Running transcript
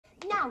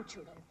Now,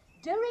 children,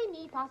 do, re,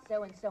 mi, fa,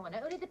 so, and so on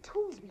are only the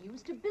tools we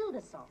use to build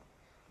a song.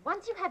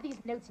 Once you have these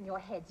notes in your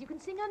heads, you can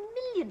sing a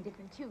million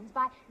different tunes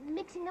by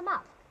mixing them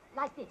up,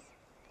 like this.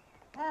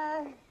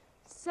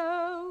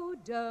 So,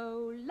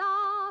 do,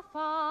 la,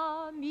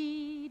 fa,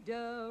 mi,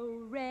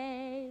 do,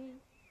 re.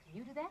 Can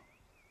you do that?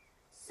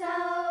 So,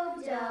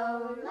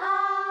 do,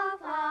 la,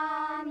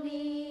 fa,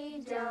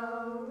 mi,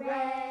 do,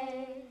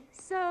 re.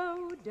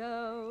 So,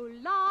 do,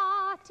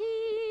 la,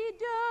 ti,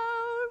 do,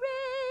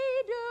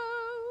 re, do.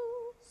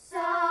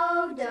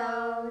 So, do,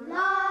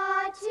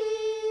 la, ti,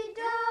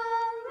 do,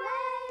 re,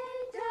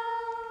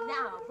 do.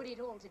 Now, put it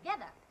all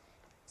together.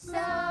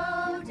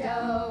 So,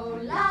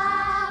 do,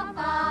 la,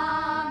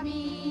 fa,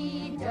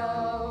 mi,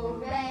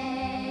 do,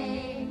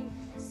 re.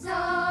 So,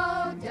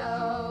 do,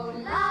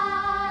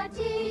 la,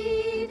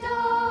 ti, do,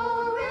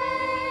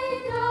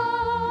 re,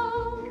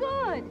 do.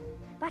 Good.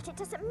 But it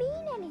doesn't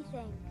mean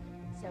anything.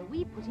 So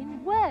we put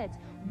in words,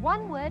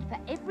 one word for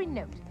every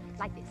note,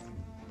 like this.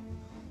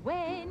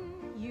 When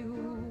you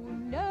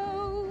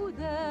know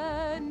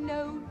the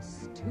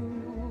notes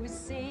to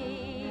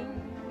sing,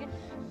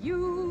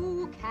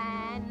 you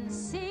can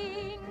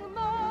sing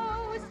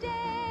most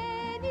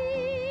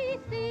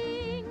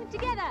anything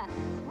together.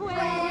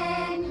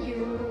 When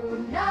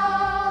you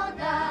know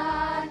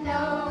the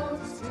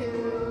notes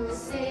to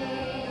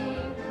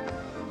sing,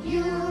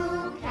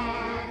 you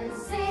can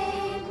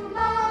sing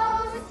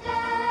most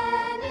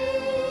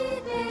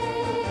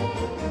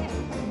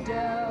anything. Do,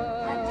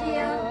 A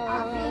deer, a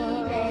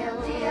female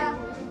deer,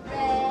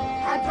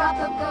 a drop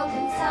of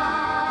golden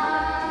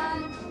sun,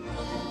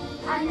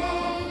 a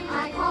name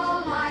I call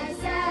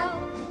myself,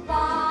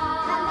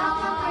 and now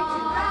I'm going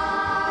to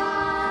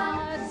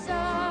run.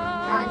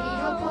 A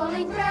needle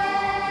pulling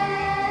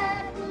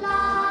thread,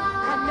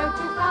 a note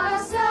to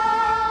follow, so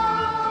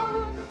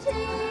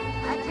tea,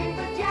 a drink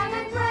of jam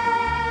and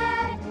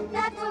bread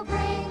that will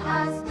bring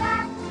us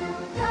back to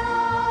go.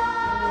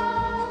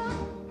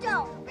 Do,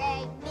 re,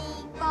 mi,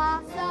 fa,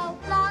 so,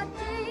 la,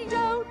 ti,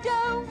 do, do.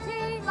 ti,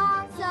 la,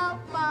 so,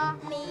 fa,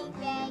 mi,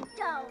 re,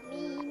 do,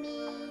 mi,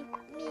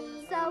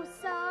 so,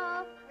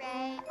 re,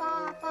 fa,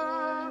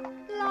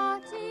 la,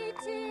 ti,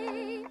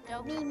 do,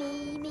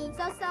 mi,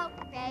 so,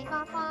 re,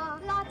 fa,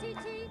 la, ti,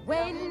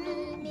 When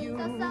you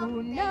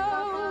know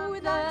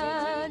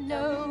the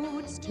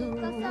notes to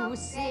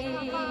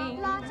sing,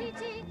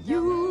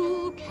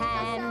 you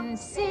can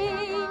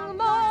sing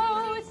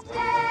most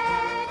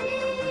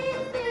anything.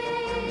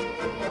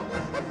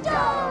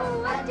 Do,